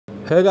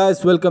Hey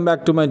guys, welcome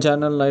back to my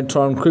channel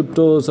Knightron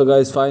Crypto. So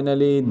guys,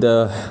 finally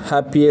the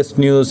happiest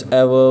news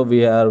ever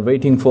we are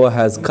waiting for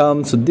has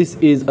come. So this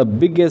is a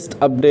biggest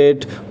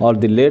update or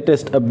the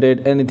latest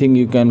update, anything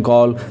you can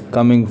call,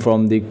 coming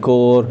from the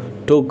core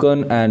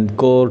token, and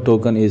core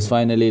token is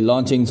finally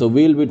launching. So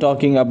we'll be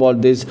talking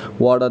about this,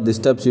 what are the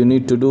steps you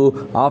need to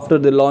do after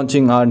the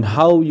launching, and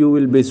how you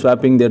will be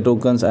swapping their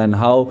tokens, and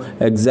how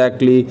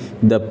exactly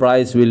the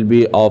price will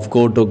be of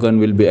core token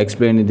will be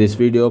explained in this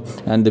video.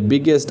 And the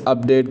biggest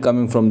update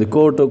coming from the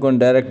core token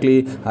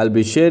directly, I'll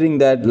be sharing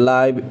that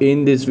live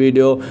in this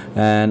video,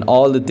 and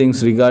all the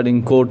things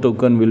regarding core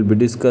token will be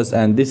discussed.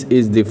 And this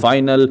is the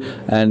final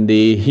and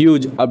the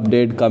huge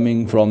update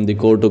coming from the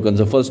core token.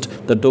 So first,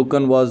 the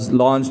token was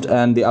launched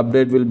and the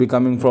update will be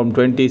coming from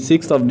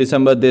 26th of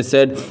December, they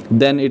said.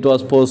 Then it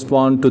was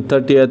postponed to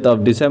 30th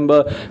of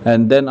December,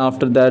 and then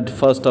after that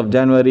 1st of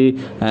January,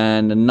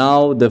 and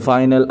now the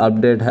final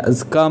update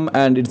has come,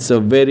 and it's a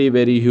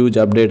very huge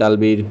update. I'll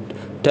be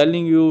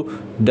telling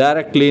you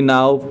directly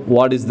now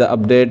what is the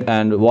update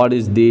and what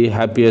is the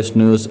happiest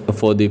news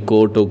for the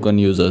core token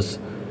users.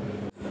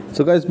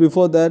 So guys,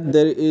 before that,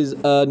 there is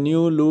a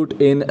new loot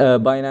in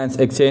Binance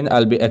exchange.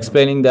 I'll be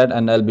explaining that,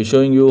 and I'll be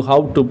showing you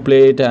how to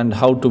play it and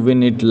how to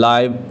win it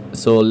live.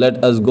 So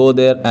let us go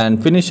there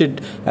and finish it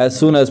as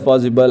soon as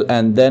possible,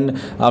 and then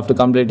after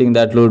completing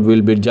that loot,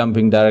 we'll be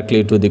jumping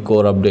directly to the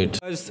core update.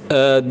 Guys,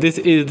 this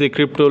is the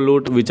crypto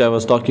loot which I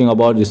was talking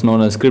about. It's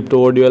known as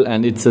crypto audio,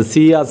 and it's a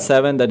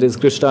CR7, that is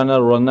Cristiano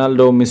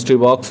Ronaldo mystery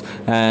box,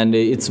 and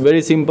it's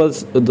very simple.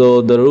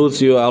 Though the rules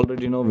you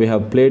already know, we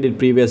have played it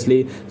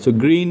previously. So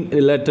green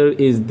letter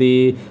is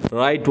the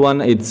right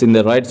one, it's in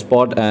the right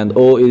spot, and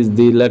O is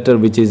the letter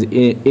which is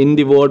in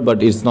the word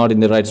but it's not in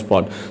the right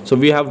spot. So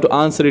we have to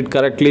answer it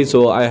correctly.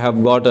 So I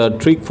have got a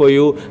trick for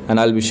you, and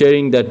I'll be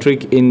sharing that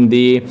trick in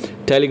the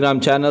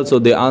Telegram channel. So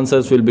the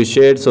answers will be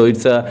shared. So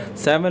it's a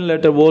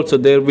 7-letter word, so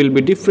there will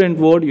be different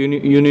word. You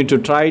need to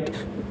try it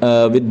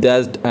with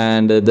that,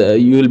 and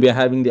you will be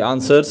having the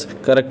answers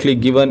correctly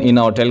given in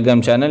our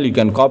Telegram channel. You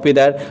can copy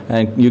that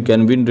and you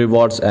can win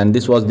rewards. And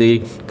this was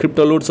the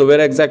crypto loot. So where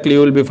exactly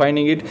you will be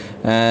finding it,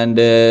 and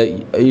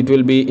it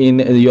will be in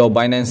your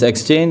Binance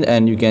exchange,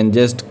 and you can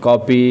just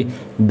copy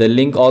the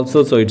link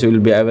also. So it will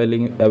be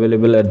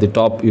available at the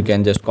top. You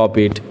can just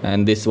copy it.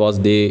 And this was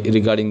the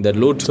regarding the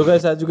loot. So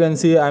guys, as you can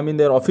see, I'm in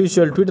their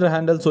official Twitter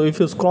handle. So if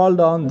you scroll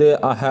down, they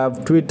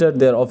have tweeted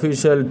their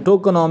official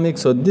tokenomics.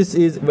 So this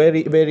is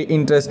very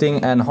interesting,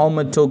 and how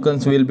much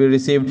tokens will be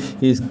received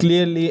is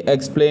clearly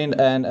explained,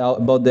 and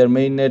about their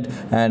mainnet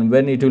and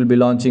when it will be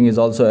launching is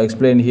also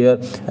explained here.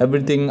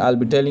 Everything I'll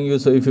be telling you.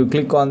 So if you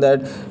click on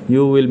that,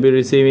 you will be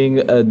receiving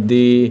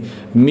the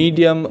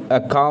Medium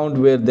account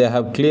where they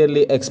have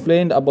clearly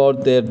explained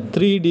about their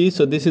 3D.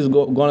 So this is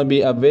going to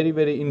be a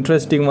very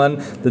interesting one.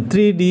 The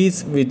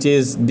 3Ds, which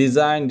is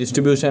design,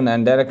 distribution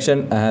and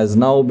direction, has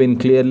now been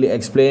clearly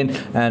explained,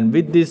 and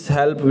with this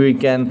help we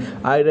can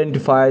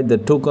identify the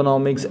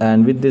tokenomics,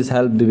 and with this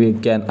help we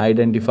can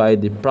identify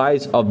the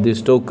price of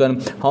this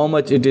token, how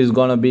much it is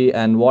going to be,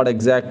 and what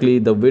exactly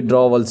the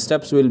withdrawal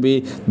steps will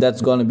be.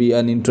 That's going to be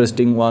an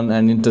interesting one,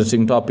 an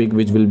interesting topic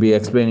which we'll be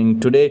explaining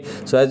today.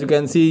 So as you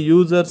can see,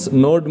 users,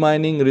 node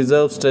mining,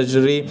 reserves,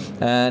 treasury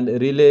and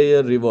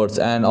relayer rewards,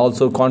 and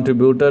also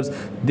contributors.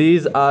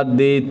 These are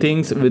the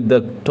things with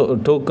the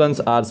tokens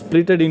are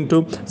splitted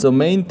into. So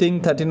main thing,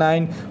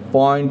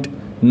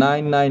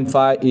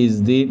 39.995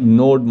 is the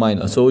node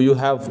miner. So you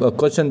have a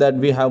question that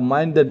we have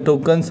mined the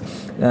tokens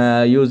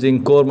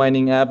using core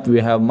mining app. We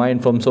have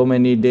mined from so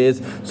many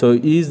days. So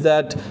is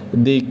that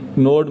the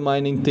node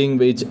mining thing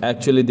which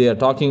actually they are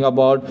talking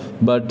about?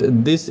 But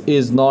this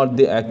is not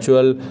the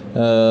actual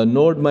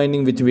node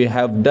mining which we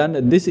have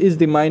done. This is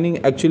the mining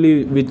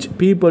actually which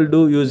people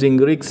do using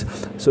rigs.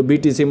 So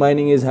BTC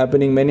mining is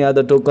happening, many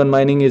other token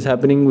mining is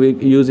happening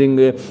using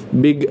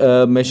big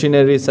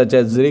machinery such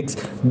as rigs.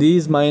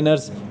 These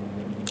miners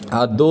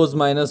are those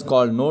miners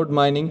called node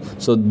mining.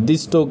 So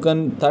this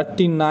token,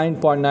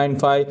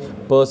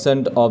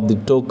 39.95% of the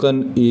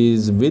token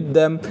is with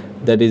them,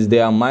 that is they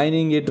are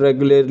mining it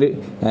regularly,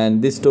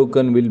 and this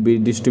token will be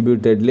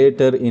distributed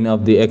later in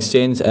of the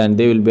exchange, and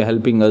they will be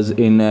helping us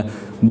in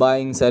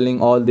buying,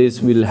 selling. All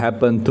this will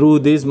happen through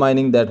this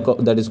mining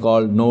that is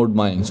called node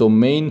mining. So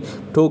main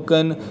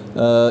token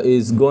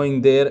is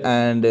going there,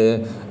 and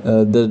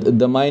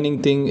the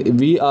mining thing,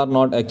 we are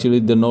not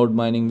actually the node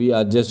mining, we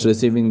are just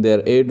receiving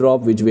their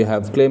AIRDROP which we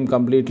have claimed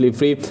completely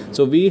free.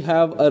 So we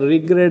have a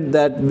regret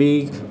that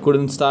we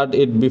couldn't start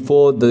it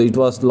before it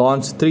was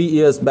launched 3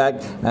 years back,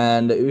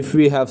 and if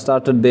we have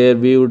started there,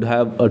 we would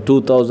have a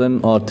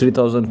 2000 or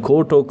 3000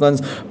 core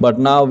tokens, but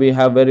now we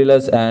have very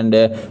less, and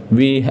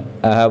we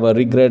have a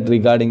regret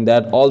regarding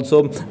that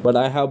also. But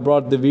I have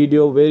brought the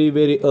video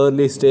very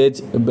early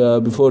stage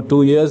before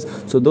 2 years.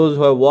 So those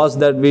who have watched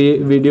that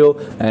video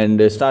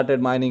and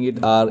started mining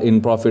it are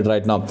in profit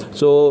right now.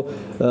 So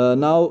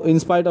now, in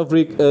spite of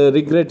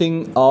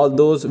regretting all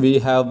those, we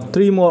have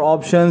 3 more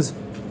options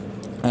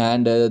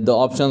and the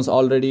options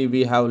already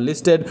we have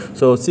listed.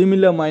 So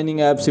similar mining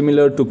apps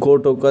similar to core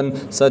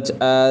token, such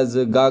as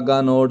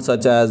Gaga node,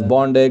 such as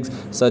bondex,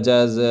 such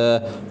as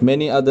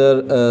many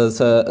other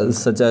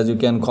such as you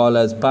can call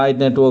as Pi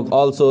network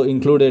also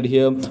included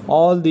here.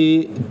 All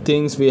the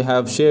things we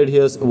have shared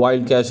here.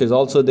 Wild cache is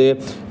also there,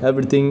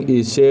 everything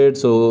is shared.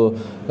 So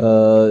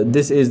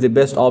this is the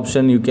best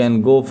option you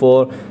can go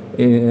for,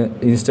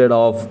 instead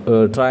of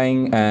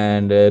trying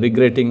and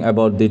regretting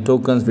about the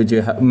tokens which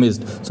you have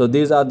missed. So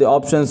these are the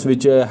options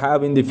which you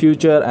have in the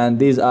future, and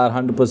these are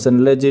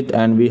 100% legit,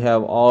 and we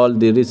have all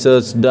the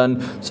research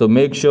done. So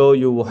make sure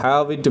you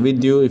have it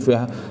with you. If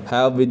you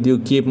have with you,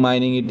 keep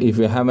mining it. If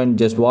you haven't,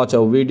 just watch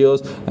our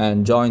videos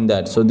and join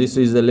that. So this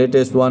is the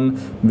latest one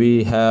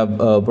we have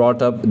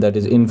brought up, that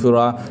is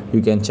Infura.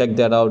 You can check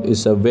that out.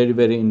 It's a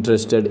very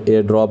interested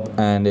airdrop,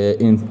 and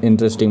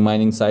interesting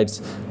mining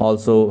sites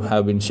also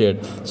have been shared.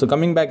 So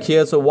coming back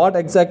here, so what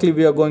exactly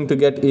we are going to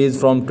get is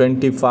from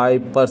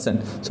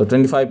 25%. So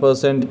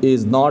 25%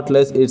 is not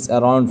less, it's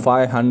around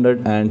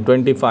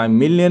 525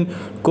 million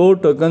core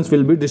tokens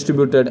will be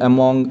distributed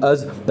among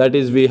us. That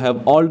is, we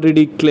have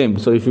already claimed.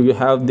 So if you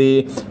have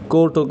the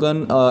core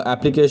token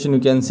application,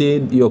 you can see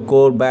your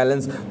core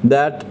balance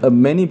that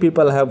many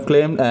people have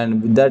claimed,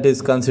 and that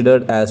is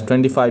considered as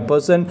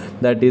 25%.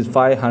 That is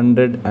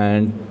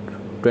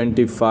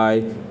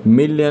 525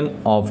 million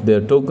of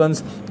their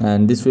tokens,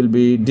 and this will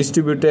be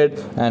distributed.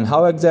 And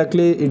how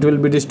exactly it will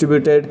be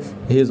distributed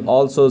is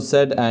also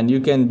said, and you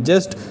can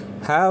just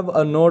have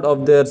a note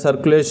of their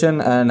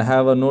circulation and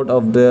have a note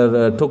of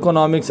their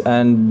tokenomics,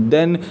 and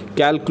then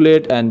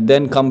calculate and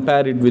then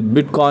compare it with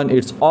Bitcoin.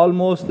 It's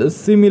almost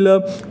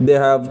similar. They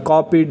have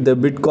copied the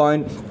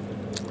Bitcoin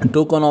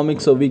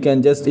tokenomics, so we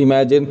can just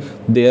imagine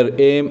their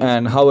aim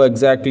and how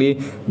exactly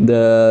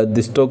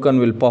this token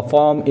will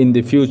perform in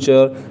the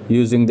future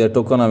using their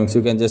tokenomics.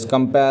 You can just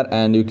compare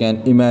and you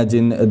can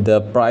imagine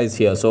the price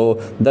here. So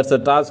that's a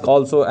task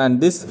also, and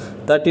this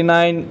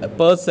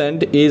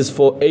 39% is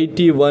for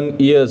 81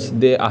 years.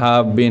 They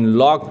have been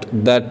locked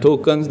that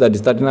tokens, that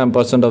is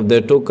 39% of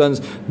their tokens.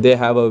 They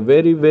have a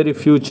very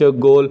futuristic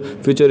goal,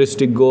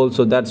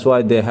 so that's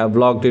why they have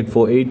locked it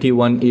for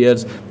 81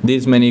 years.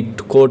 These many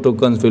core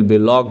tokens will be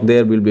locked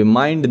there, will be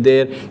mined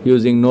there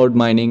using node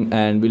mining,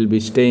 and will be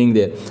staying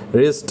there.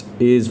 Rest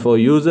is for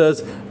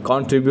users,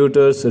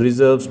 contributors,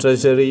 reserves,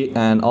 treasury,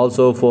 and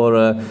also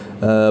for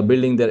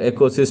building their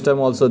ecosystem.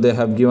 Also they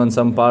have given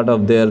some part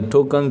of their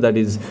tokens, that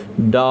is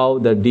DAO,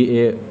 the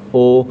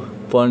DAO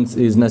funds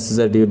is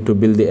necessary to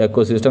build the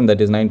ecosystem,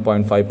 that is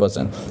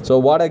 9.5%. So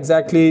what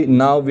exactly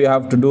now we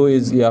have to do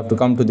is you have to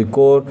come to the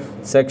core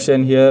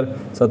section here,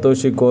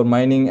 Satoshi Core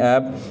Mining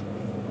app,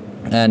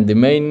 and the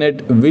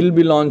mainnet will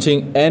be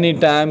launching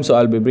anytime. So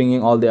I'll be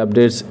bringing all the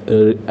updates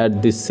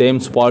at the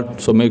same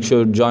spot, so make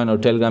sure to join our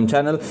Telegram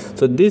channel.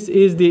 So this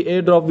is the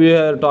airdrop we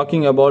are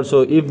talking about.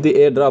 So if the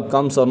airdrop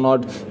comes or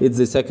not, it's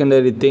the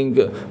secondary thing,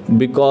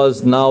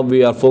 because now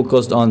we are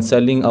focused on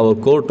selling our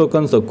core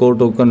tokens. So core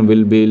token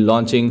will be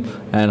launching,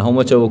 and how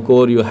much of a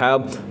core you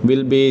have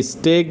will be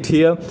staked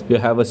here. You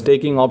have a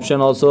staking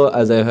option also,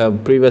 as I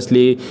have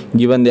previously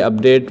given the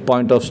update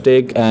point of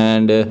stake,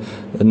 and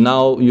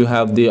now you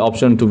have the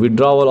option to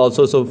withdrawal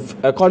also. So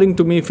according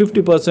to me,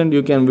 50%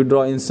 you can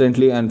withdraw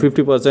instantly, and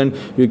 50%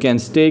 you can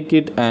stake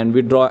it and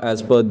withdraw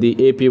as per the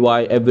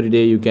APY. Every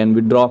day you can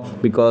withdraw,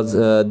 because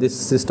this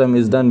system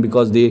is done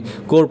because the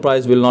core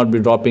price will not be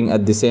dropping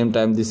at the same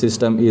time. The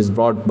system is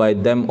brought by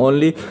them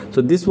only.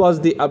 So this was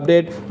the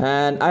update,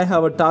 and I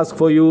have a task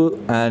for you,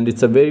 and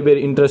it's a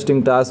very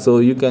interesting task. So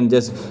you can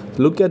just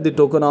look at the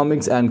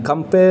tokenomics and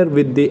compare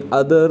with the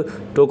other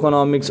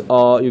tokenomics,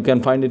 or you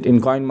can find it in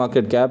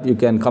CoinMarketCap. You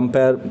can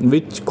compare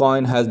which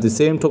coin has the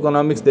same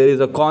tokenomics. There is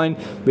a coin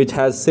which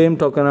has same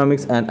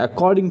tokenomics, and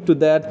according to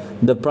that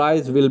the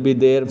price will be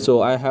there.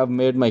 So I have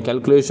made my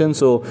calculation.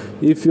 So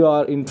if you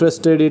are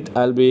interested it,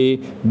 I'll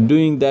be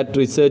doing that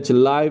research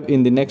live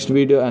in the next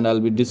video, and I'll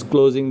be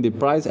disclosing the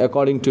price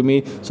according to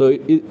me. So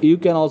you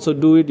can also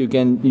do it.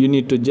 You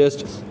need to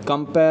just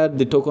compare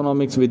the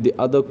tokenomics with the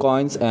other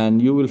coins,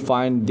 and you will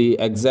find the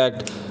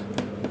exact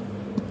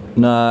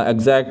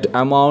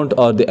amount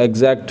or the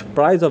exact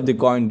price of the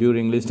coin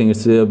during listing.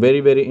 It's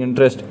very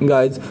interesting,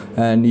 guys,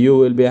 and you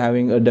will be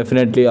having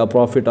definitely a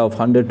profit of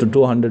 $100 to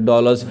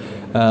 $200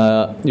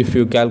 if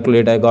you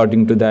calculate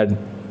according to that.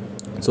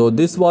 So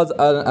this was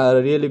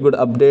a really good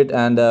update,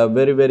 and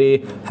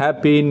very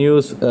happy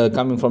news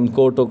coming from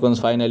core tokens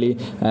finally,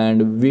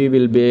 and we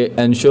will be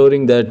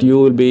ensuring that you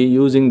will be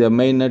using the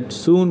mainnet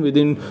soon,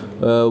 within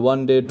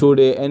 1 day, 2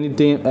 day,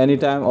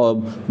 anytime, or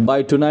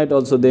by tonight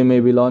also they may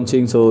be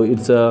launching. So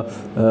it's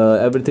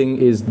everything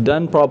is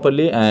done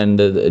properly, and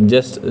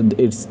just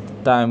it's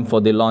time for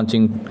the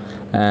launching.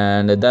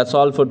 And that's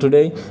all for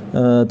today.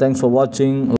 Thanks for watching.